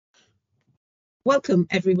Welcome,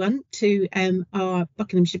 everyone, to our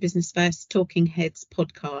Buckinghamshire Business First Talking Heads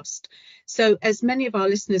podcast. So, as many of our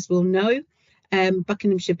listeners will know,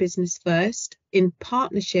 Buckinghamshire Business First, in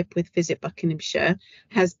partnership with Visit Buckinghamshire,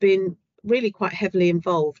 has been really quite heavily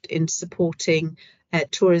involved in supporting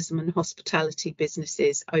tourism and hospitality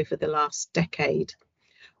businesses over the last decade.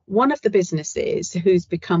 One of the businesses who's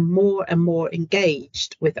become more and more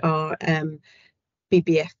engaged with our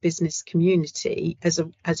BBF business community as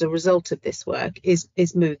a result of this work is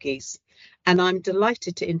Moogies. And I'm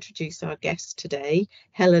delighted to introduce our guest today,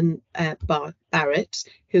 Helen Barrett,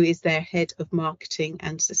 who is their Head of Marketing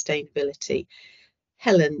and Sustainability.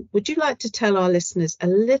 Helen, would you like to tell our listeners a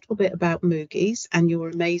little bit about Moogies and your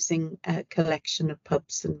amazing collection of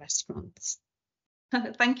pubs and restaurants?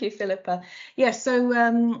 Thank you, Philippa. Yes, so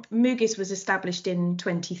Moogies was established in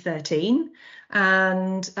 2013,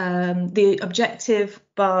 and the objective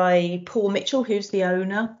by Paul Mitchell, who's the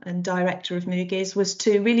owner and director of Moogies, was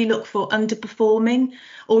to really look for underperforming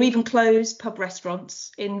or even closed pub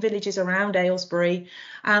restaurants in villages around Aylesbury,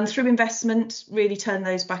 and through investment really turn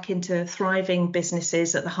those back into thriving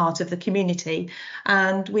businesses at the heart of the community.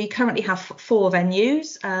 And we currently have 4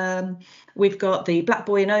 venues. We've got the Black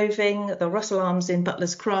Boy in Oving, the Russell Arms in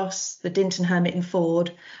Butlers Cross, the Dinton Hermit in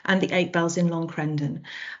Ford, and the 8 Bells in Long Crendon.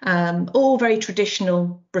 All very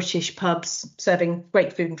traditional British pubs serving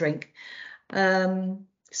great food and drink.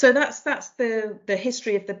 So that's the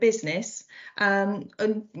history of the business. And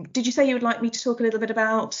did you say you would like me to talk a little bit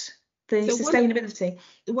about the sustainability?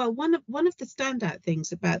 One of the standout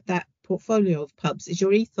things about that portfolio of pubs is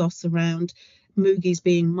your ethos around Moogies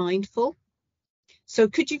being mindful. So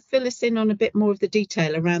could you fill us in on a bit more of the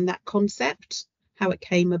detail around that concept, how it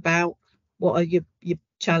came about, what are your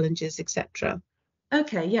challenges, etc.?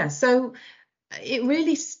 Okay, yeah. So it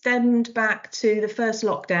really stemmed back to the first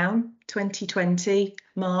lockdown, 2020,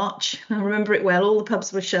 March. I remember it well. All the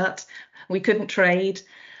pubs were shut. We couldn't trade.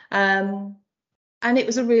 And it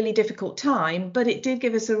was a really difficult time, but it did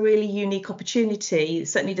give us a really unique opportunity,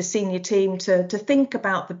 certainly the senior team, to think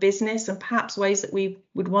about the business and perhaps ways that we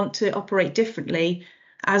would want to operate differently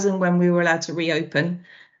as and when we were allowed to reopen.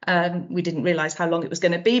 We didn't realise how long it was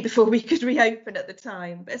going to be before we could reopen at the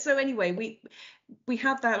time. So anyway, we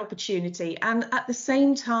had that opportunity. And at the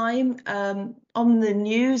same time, on the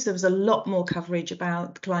news, there was a lot more coverage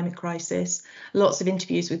about the climate crisis, lots of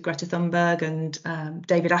interviews with Greta Thunberg and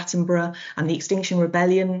David Attenborough, and the Extinction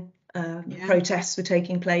Rebellion protests were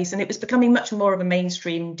taking place. And it was becoming much more of a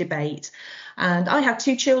mainstream debate. And I have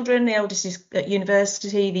 2 children. The eldest is at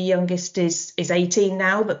university. The youngest is 18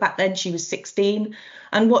 now, but back then she was 16.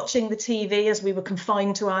 And watching the TV as we were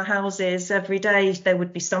confined to our houses every day, there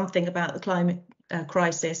would be something about the climate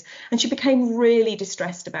crisis. And she became really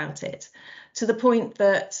distressed about it, to the point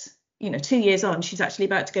that, 2 years on, she's actually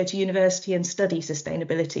about to go to university and study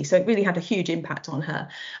sustainability. So it really had a huge impact on her.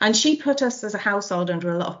 And she put us as a household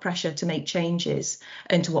under a lot of pressure to make changes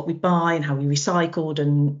into what we buy and how we recycled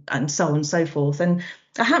and so on and so forth. And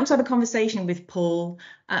I happened to have a conversation with Paul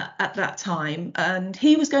at that time, and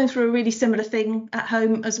he was going through a really similar thing at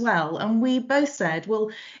home as well. And we both said, well,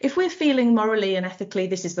 if we're feeling morally and ethically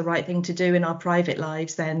this is the right thing to do in our private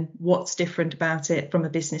lives, then what's different about it from a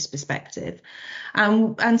business perspective?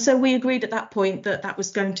 And so we agreed at that point that that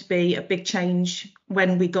was going to be a big change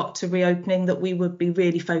when we got to reopening, that we would be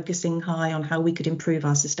really focusing high on how we could improve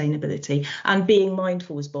our sustainability, and being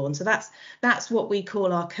mindful was born. So that's what we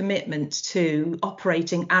call our commitment to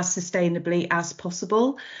operating as sustainably as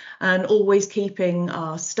possible, and always keeping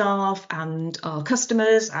our staff and our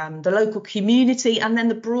customers and the local community and then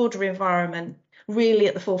the broader environment really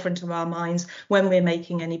at the forefront of our minds when we're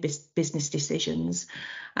making any business decisions.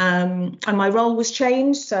 And my role was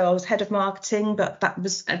changed, so I was head of marketing, but that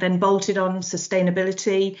was then bolted on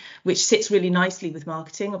sustainability, which sits really nicely with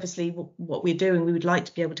marketing. Obviously, what we're doing, we would like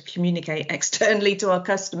to be able to communicate externally to our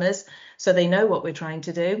customers so they know what we're trying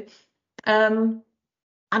to do.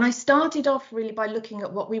 And I started off really by looking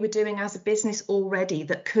at what we were doing as a business already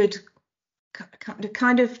that could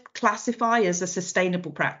kind of classify as a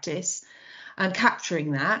sustainable practice, and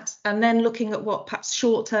capturing that, and then looking at what perhaps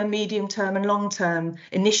short-term, medium-term and long-term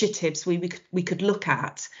initiatives we could look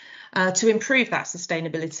at to improve that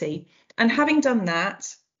sustainability. And having done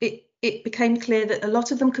that, it became clear that a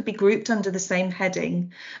lot of them could be grouped under the same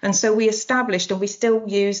heading. And so we established, and we still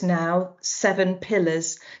use now, 7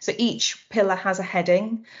 pillars. So each pillar has a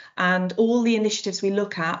heading, and all the initiatives we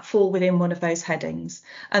look at fall within one of those headings.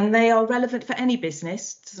 And they are relevant for any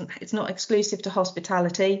business. It's not exclusive to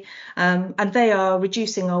hospitality. And they are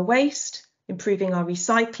reducing our waste, improving our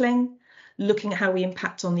recycling, looking at how we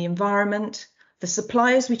impact on the environment, the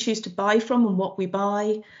suppliers we choose to buy from and what we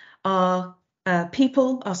buy, our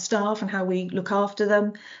people, our staff, and how we look after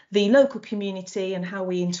them, the local community and how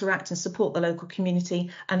we interact and support the local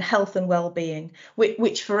community, and health and well-being,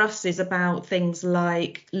 which for us is about things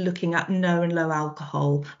like looking at no and low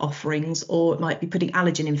alcohol offerings, or it might be putting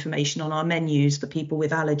allergen information on our menus for people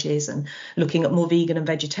with allergies, and looking at more vegan and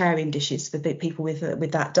vegetarian dishes for the people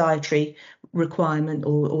with that dietary requirement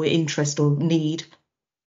or interest or need.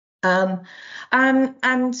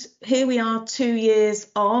 And here we are 2 years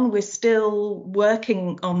on, we're still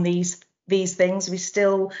working on these things. We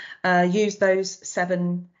still use those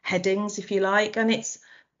 7 headings, if you like, and it's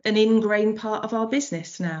an ingrained part of our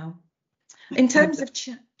business now. In terms of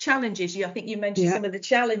challenges, I think you mentioned some of the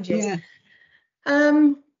challenges.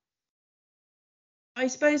 I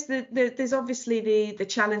suppose that there's obviously the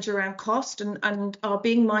challenge around cost, and our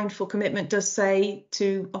Being Mindful commitment does say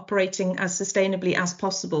to operating as sustainably as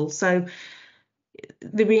possible. So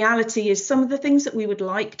the reality is some of the things that we would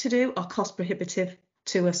like to do are cost prohibitive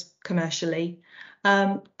to us commercially.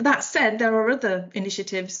 That said, there are other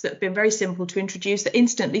initiatives that have been very simple to introduce that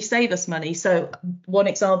instantly save us money. So one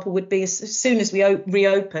example would be, as soon as we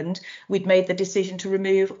reopened, we'd made the decision to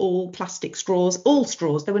remove all plastic straws, all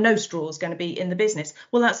straws. There were no straws going to be in the business.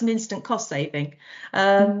 Well, that's an instant cost saving.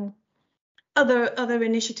 Other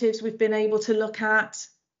initiatives we've been able to look at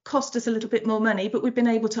cost us a little bit more money, but we've been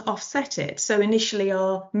able to offset it. So initially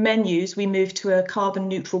our menus, we moved to a carbon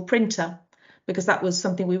neutral printer, because that was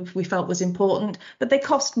something we felt was important, but they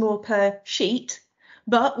cost more per sheet.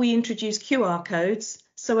 But we introduced QR codes,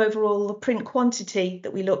 so overall the print quantity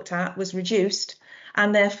that we looked at was reduced,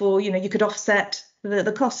 and therefore you could offset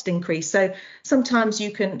the cost increase. So sometimes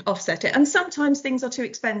you can offset it, and sometimes things are too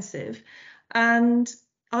expensive, and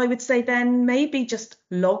I would say then maybe just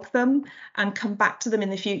log them and come back to them in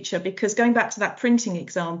the future, because going back to that printing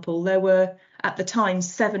example, there were at the time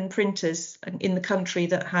 7 printers in the country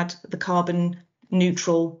that had the carbon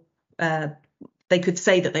neutral, they could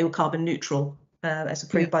say that they were carbon neutral as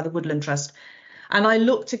approved by the Woodland Trust. And I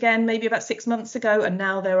looked again maybe about 6 months ago, and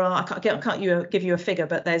now there are, I can't give you a figure,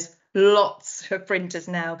 but there's lots of printers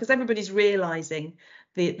now, because everybody's realising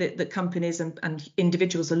the companies and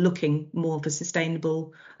individuals are looking more for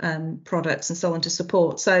sustainable products and so on to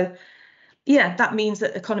support. So yeah, that means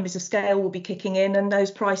that economies of scale will be kicking in, and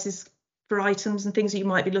those prices for items and things that you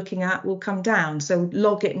might be looking at will come down. So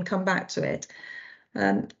log it and come back to it.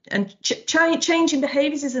 And changing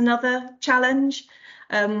behaviours is another challenge.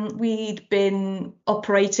 We'd been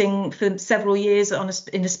operating for several years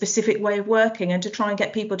in a specific way of working, and to try and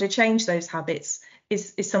get people to change those habits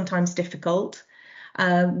is sometimes difficult.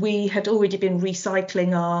 We had already been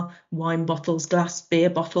recycling our wine bottles, glass beer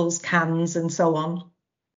bottles, cans and so on.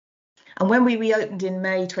 And when we reopened in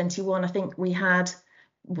May 21, I think we had,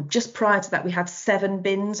 just prior to that, we had 7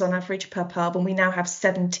 bins on average per pub, and we now have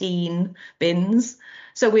 17 bins.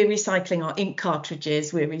 So we're recycling our ink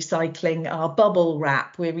cartridges, we're recycling our bubble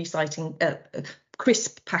wrap, we're recycling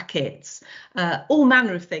crisp packets, all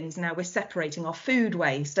manner of things. Now we're separating our food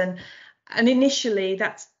waste, and initially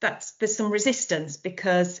there's some resistance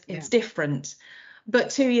because it's different.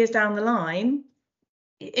 But 2 years down the line,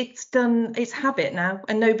 it's habit now,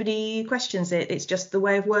 and nobody questions it. It's just the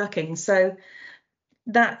way of working. So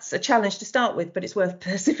that's a challenge to start with, but it's worth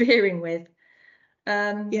persevering with.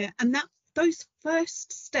 And those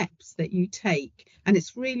first steps that you take, and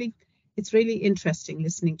it's really interesting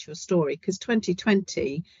listening to your story, because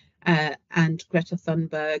 2020 and Greta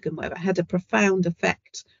Thunberg and whatever had a profound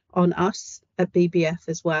effect on us at BBF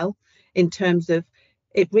as well, in terms of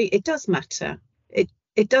it does matter.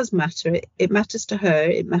 It does matter. It matters to her.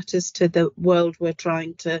 It matters to the world we're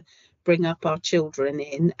trying to bring up our children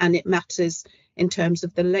in, and it matters in terms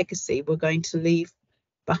of the legacy we're going to leave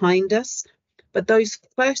behind us. But those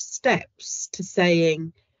first steps to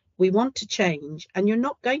saying we want to change, and you're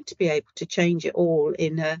not going to be able to change it all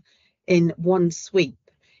in one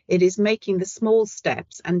sweep. It is making the small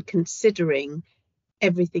steps and considering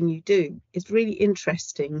everything you do. It's really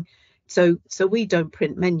interesting. So we don't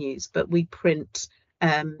print menus, but we print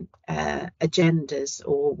agendas,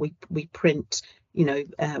 or we print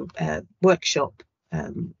workshop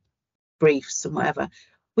briefs and whatever.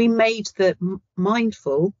 We made the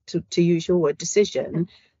mindful, to use your word, decision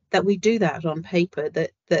that we do that on paper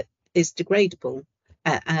that is degradable.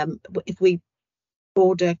 If we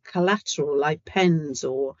order collateral like pens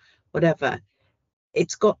or whatever,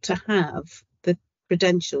 it's got to have the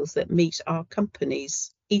credentials that meet our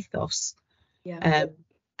company's ethos.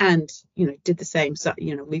 And did the same. So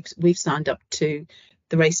we've signed up to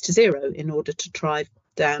the Race to Zero in order to drive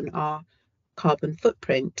down our carbon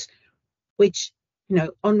footprint, which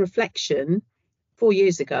on reflection, 4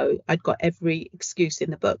 years ago, I'd got every excuse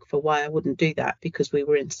in the book for why I wouldn't do that, because we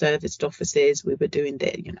were in serviced offices, we were doing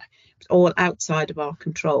all outside of our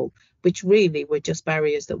control, which really were just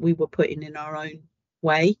barriers that we were putting in our own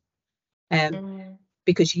way.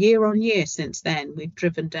 Because year on year since then, we've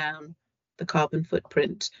driven down the carbon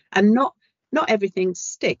footprint, and not everything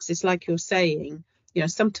sticks. It's like you're saying,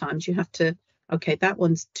 sometimes you have to, okay, that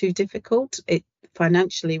one's too difficult.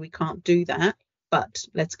 Financially, we can't do that, but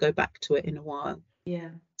let's go back to it in a while. Yeah.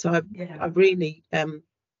 So I really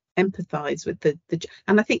empathise with the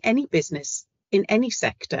and I think any business in any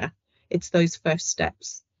sector, it's those first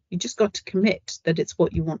steps. You just got to commit that it's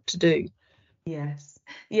what you want to do. Yes.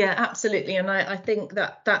 Yeah, absolutely. And I think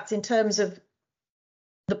that's in terms of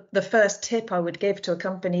the first tip I would give to a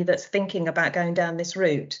company that's thinking about going down this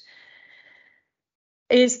route,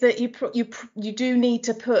 is that you do need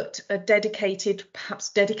to put a dedicated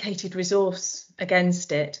resource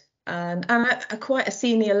against it, and at quite a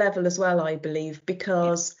senior level as well, I believe,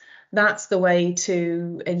 because that's the way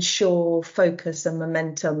to ensure focus and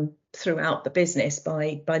momentum throughout the business,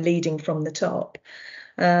 by leading from the top.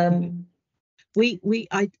 I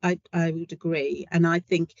would agree, and I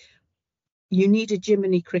think you need a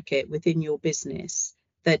Jiminy Cricket within your business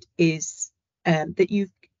that is that you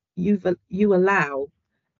allow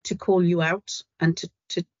to call you out, and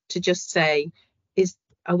to just say,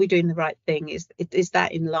 are we doing the right thing? Is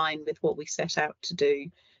that in line with what we set out to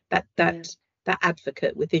do? That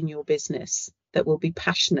advocate within your business that will be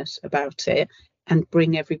passionate about it and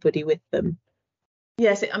bring everybody with them.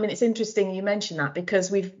 Yes, I mean, it's interesting you mention that,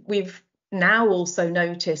 because we've now also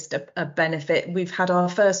noticed a benefit. We've had our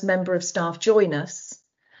first member of staff join us,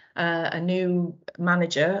 a new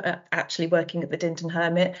manager actually working at the Dinton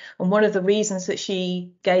Hermit, and one of the reasons that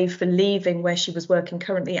she gave for leaving where she was working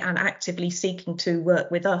currently and actively seeking to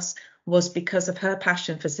work with us was because of her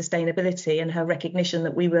passion for sustainability and her recognition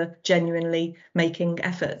that we were genuinely making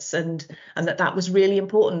efforts, and that was really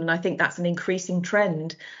important. And I think that's an increasing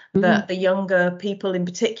trend, that the younger people in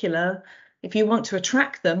particular, if you want to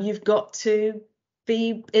attract them, you've got to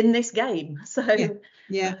be in this game. So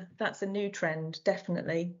that's a new trend,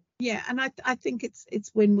 definitely. Yeah, and I think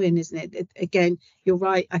it's win-win, isn't it? Again, you're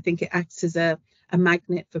right. I think it acts as a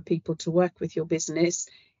magnet for people to work with your business.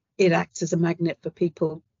 It acts as a magnet for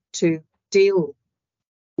people to deal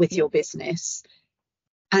with your business,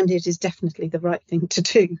 and it is definitely the right thing to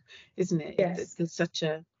do, isn't it? Yes. It's such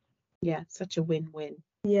a win-win.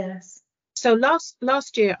 Yes. So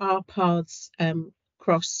last year our paths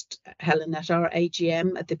crossed, Helen, at our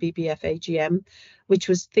AGM, at the BBF AGM, which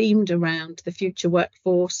was themed around the future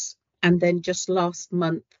workforce. And then just last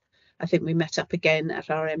month, I think we met up again at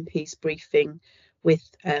our MP's briefing with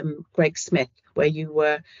Greg Smith, where you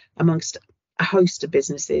were amongst a host of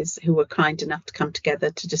businesses who were kind enough to come together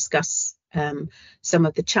to discuss some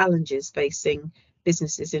of the challenges facing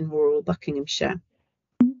businesses in rural Buckinghamshire.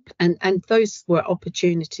 And those were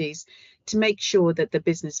opportunities to make sure that the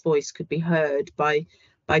business voice could be heard by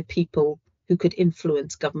people who could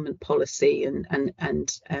influence government policy and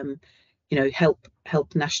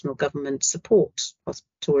help national government support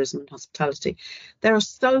tourism and hospitality. There are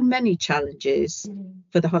so many challenges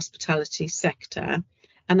for the hospitality sector.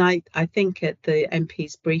 And I think at the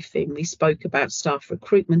MP's briefing, we spoke about staff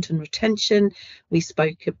recruitment and retention. We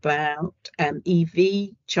spoke about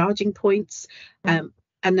EV charging points and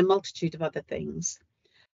a multitude of other things.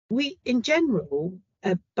 We, in general,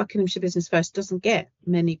 Buckinghamshire Business First doesn't get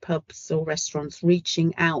many pubs or restaurants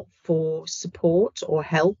reaching out for support or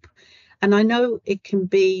help. And I know it can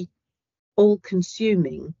be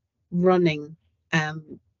all-consuming running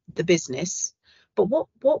the business. But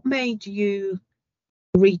what made you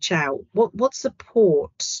reach out? What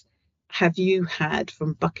support have you had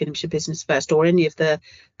from Buckinghamshire Business First, or any of the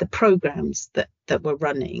programmes that were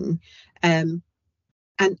running? And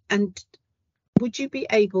would you be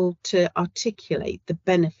able to articulate the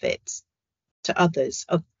benefits to others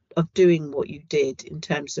of doing what you did in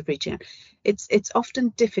terms of reaching out? It's often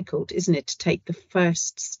difficult, isn't it, to take the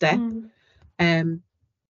first step?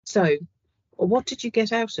 So what did you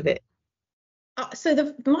get out of it?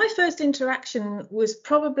 So my first interaction was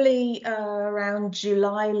probably around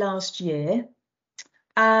July last year.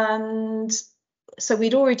 And so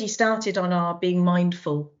we'd already started on our being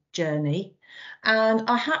mindful journey. And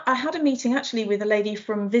I had a meeting actually with a lady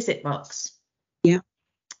from Visit Bucks. Yeah.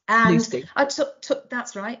 And Lucy. I took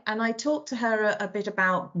that's right. And I talked to her a bit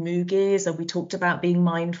about Moogies, and we talked about being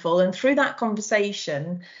mindful. And through that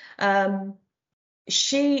conversation,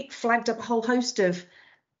 she flagged up a whole host of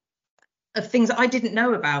of things that I didn't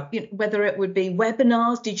know about, whether it would be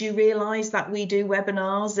webinars. Did you realise that we do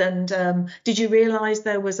webinars? And did you realise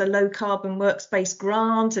there was a low carbon workspace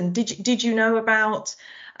grant? And did you know about,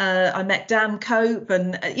 I met Dan Cope,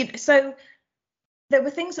 and so there were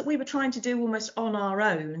things that we were trying to do almost on our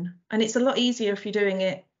own. And it's a lot easier if you're doing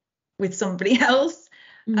it with somebody else.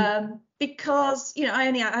 Because I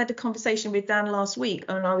had a conversation with Dan last week,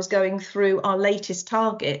 and I was going through our latest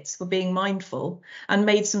targets for being mindful, and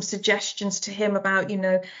made some suggestions to him about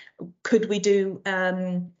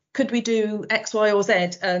could we do X, Y, or Z,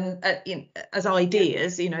 and as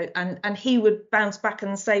ideas, and he would bounce back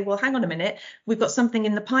and say, well, hang on a minute, we've got something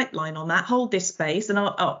in the pipeline on that, hold this space, and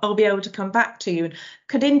I'll be able to come back to you, and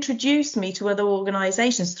could introduce me to other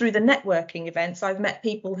organisations. Through the networking events, I've met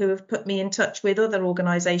people who have put me in touch with other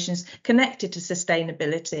organisations connected to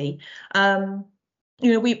sustainability.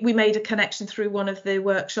 We made a connection through one of the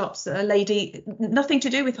workshops, a lady, nothing to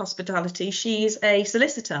do with hospitality. She's a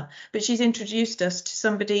solicitor, but she's introduced us to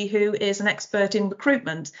somebody who is an expert in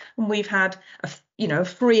recruitment. And we've had a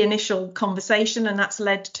free initial conversation, and that's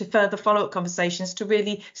led to further follow-up conversations to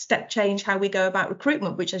really step change how we go about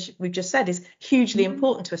recruitment, which, as we've just said, is hugely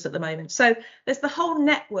important to us at the moment. So there's the whole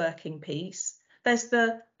networking piece. There's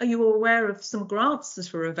are you aware of some grants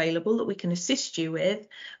that are available that we can assist you with?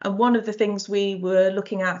 And one of the things we were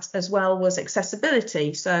looking at as well was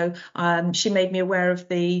accessibility. So she made me aware of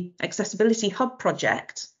the Accessibility Hub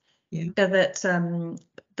project that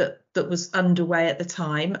was underway at the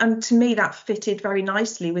time. And to me, that fitted very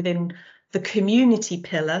nicely within the community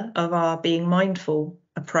pillar of our being mindful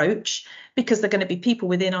approach, because they're going to be people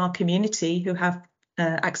within our community who have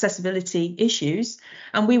accessibility issues,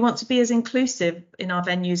 and we want to be as inclusive in our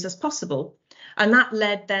venues as possible. And that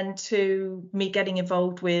led then to me getting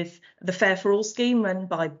involved with the Fair for All scheme run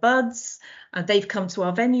by Buds. And they've come to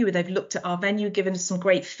our venue, they've looked at our venue, given us some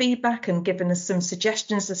great feedback and given us some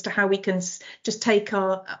suggestions as to how we can just take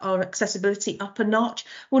our accessibility up a notch.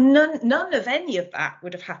 Well, none of any of that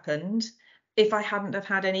would have happened if I hadn't have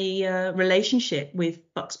had any relationship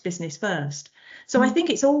with Bucks Business First. So I think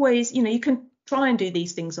it's always, you can try and do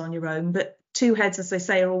these things on your own, but two heads, as they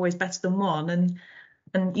say, are always better than one, and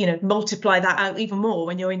multiply that out even more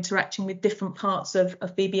when you're interacting with different parts of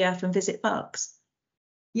BBF and Visit Bucks.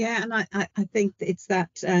 Yeah, and I think that it's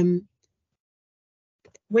that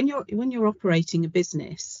when you're operating a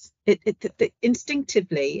business, it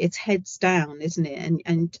instinctively it's heads down, isn't it?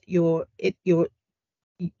 And you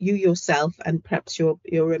yourself and perhaps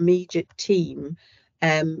your immediate team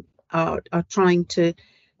are trying to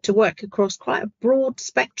work across quite a broad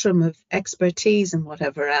spectrum of expertise and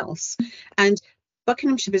whatever else. And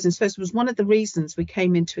Buckinghamshire Business First was one of the reasons we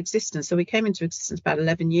came into existence. So we came into existence about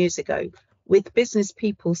 11 years ago with business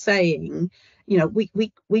people saying,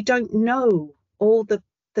 we don't know all the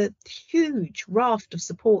huge raft of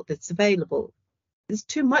support that's available. There's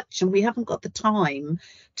too much, and we haven't got the time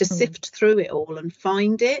to sift through it all and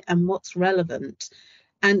find it and what's relevant.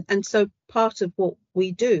 And so part of what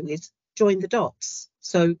we do is join the dots.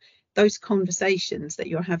 So those conversations that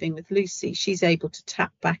you're having with Lucy, she's able to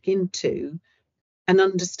tap back into an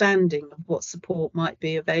understanding of what support might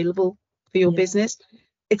be available for your business.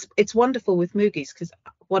 It's wonderful with Moogies, because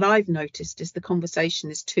what I've noticed is the conversation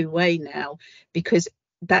is two-way now, because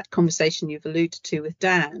that conversation you've alluded to with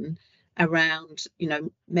Dan around,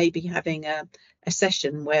 maybe having a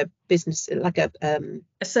session where business, like a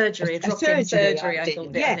surgery, a drop-in surgery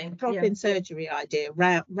idea. I think. Drop-in surgery idea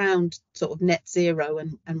round sort of net zero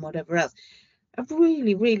and whatever else. A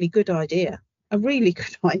really, really good idea.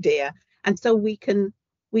 And so we can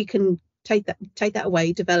take that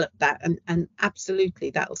away, develop that, and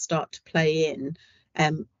absolutely that'll start to play in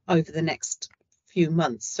over the next few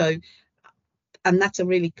months. So, and that's a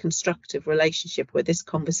really constructive relationship where this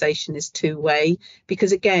conversation is two-way,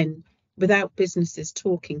 because again, without businesses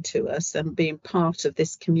talking to us and being part of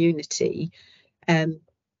this community,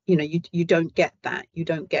 you don't get that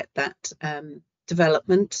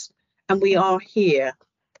development. And we are here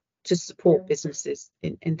to support businesses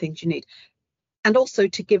in things you need, and also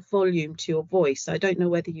to give volume to your voice. I don't know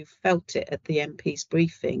whether you felt it at the MP's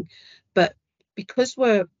briefing, but because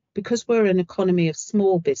we're an economy of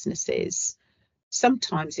small businesses,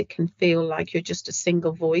 sometimes it can feel like you're just a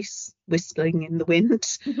single voice whistling in the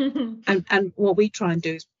wind. and what we try and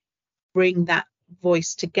do is bring that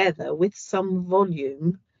voice together with some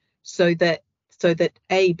volume, so that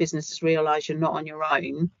A, businesses realise you're not on your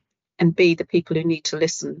own, and B, the people who need to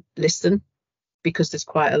listen, because there's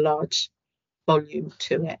quite a large volume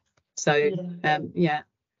to it. So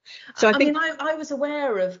So I think, I was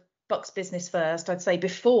aware of Bucks Business First, I'd say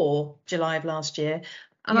before July of last year.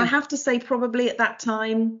 And I have to say, probably at that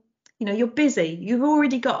time, you're busy. You've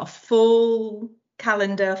already got a full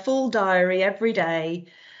calendar, full diary every day.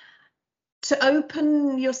 To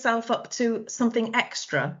open yourself up to something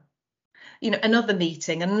extra, another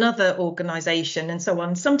meeting, another organisation, and so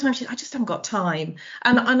on. Sometimes I just haven't got time,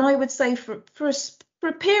 and I would say for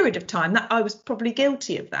a period of time that I was probably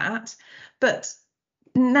guilty of that, but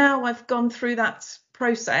now I've gone through that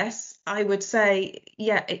process, I would say,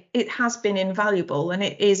 yeah, it has been invaluable, and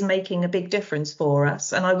it is making a big difference for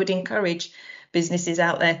us. And I would encourage businesses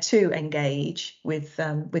out there to engage with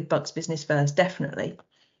Bucks Business First, definitely.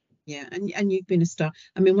 Yeah, and you've been a star.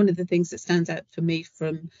 I mean, one of the things that stands out for me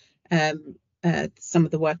from some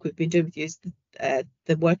of the work we've been doing with you is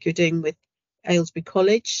the work you're doing with Aylesbury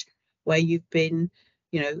College, where you've been,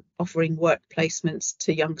 offering work placements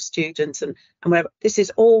to young students, and where this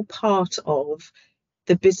is all part of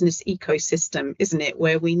the business ecosystem, isn't it?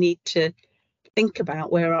 Where we need to think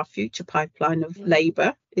about where our future pipeline of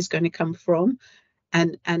labour is going to come from,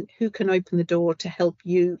 and who can open the door to help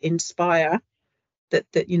you inspire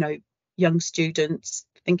that young students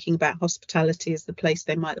thinking about hospitality as the place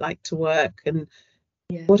they might like to work, and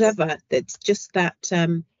whatever. That's just that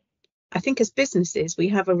I think as businesses we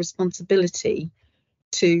have a responsibility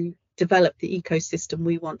to develop the ecosystem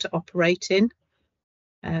we want to operate in,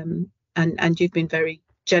 and you've been very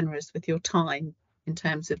generous with your time in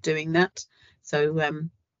terms of doing that. So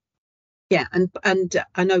and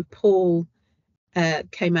I know Paul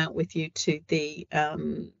came out with you to the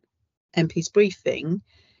MP's briefing,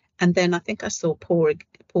 and then I think I saw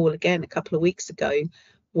Paul again a couple of weeks ago,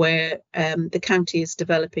 where the county is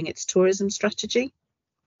developing its tourism strategy.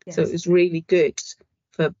 Yes. So it was really good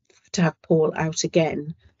to have Paul out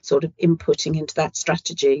again, sort of inputting into that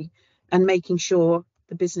strategy and making sure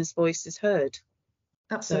the business voice is heard.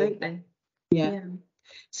 Absolutely. So, yeah.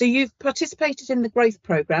 So you've participated in the growth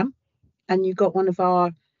programme, and you got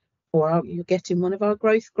you're getting one of our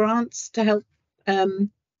growth grants to help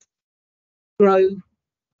grow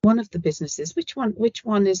one of the businesses. Which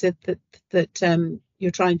one is it that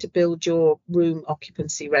you're trying to build your room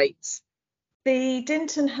occupancy rates? The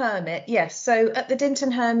Dinton Hermit, yes. So at the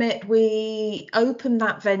Dinton Hermit, we opened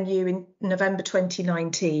that venue in November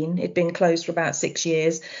 2019. It'd been closed for about 6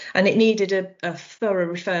 years, and it needed a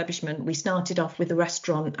thorough refurbishment. We started off with the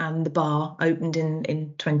restaurant and the bar, opened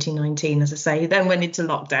in 2019, as I say, then went into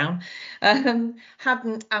lockdown.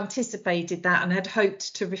 Hadn't anticipated that, and had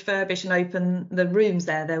hoped to refurbish and open the rooms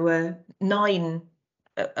there. There were 9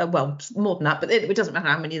 well, more than that, but it doesn't matter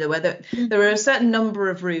how many there were. There were a certain number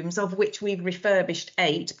of rooms, of which we refurbished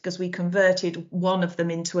 8, because we converted one of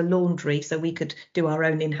them into a laundry, so we could do our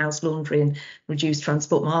own in-house laundry and reduce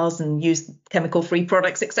transport miles and use chemical-free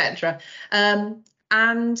products, etc.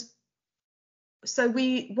 And so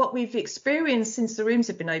what we've experienced since the rooms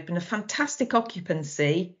have been open, a fantastic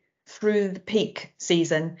occupancy through the peak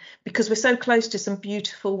season, because we're so close to some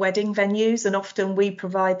beautiful wedding venues, and often we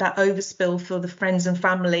provide that overspill for the friends and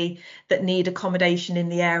family that need accommodation in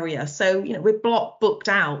the area. So we're booked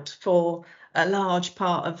out for a large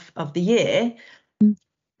part of the year.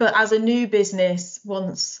 But as a new business,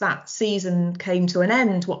 once that season came to an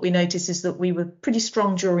end, what we noticed is that we were pretty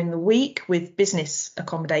strong during the week with business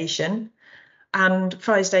accommodation, and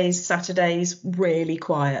Fridays, Saturdays really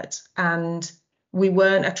quiet, and we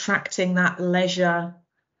weren't attracting that leisure,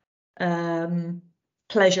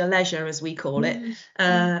 leisure as we call it,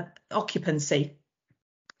 occupancy.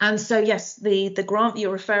 And so, yes, the grant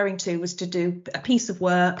you're referring to was to do a piece of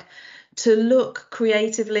work to look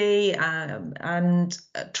creatively and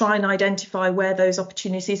try and identify where those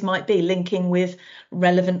opportunities might be, linking with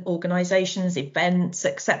relevant organisations, events,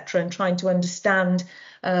 etc., and trying to understand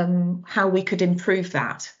how we could improve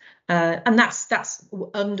that. And that's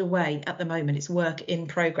underway at the moment. It's work in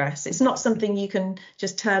progress. It's not something you can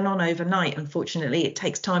just turn on overnight. Unfortunately, it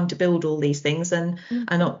takes time to build all these things, and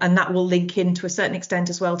that will link in to a certain extent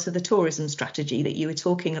as well to the tourism strategy that you were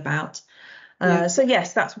talking about. So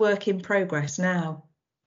yes, that's work in progress now.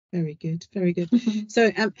 Very good, very good. So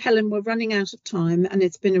Helen, we're running out of time, and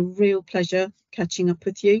it's been a real pleasure catching up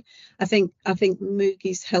with you. I think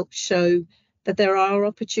Moogies helped show that there are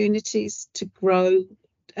opportunities to grow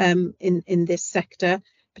in this sector,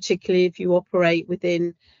 particularly if you operate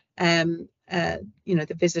within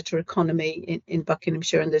the visitor economy in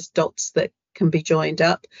Buckinghamshire, and there's dots that can be joined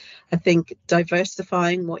up. I think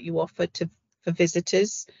diversifying what you offer for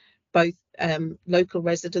visitors, both local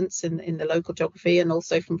residents in the local geography and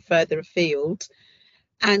also from further afield,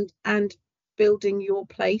 and building your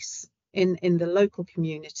place in the local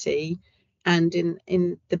community and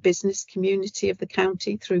in the business community of the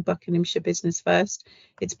county through Buckinghamshire Business First.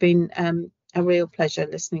 It's been a real pleasure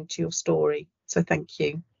listening to your story. So thank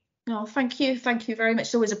you. Oh, thank you very much.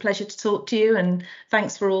 It's always a pleasure to talk to you, and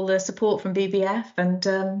thanks for all the support from BBF.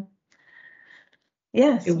 And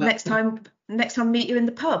yes, You're next welcome. time meet you in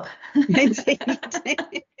the pub. Indeed.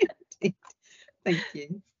 Thank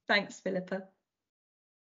you. Thanks, Philippa.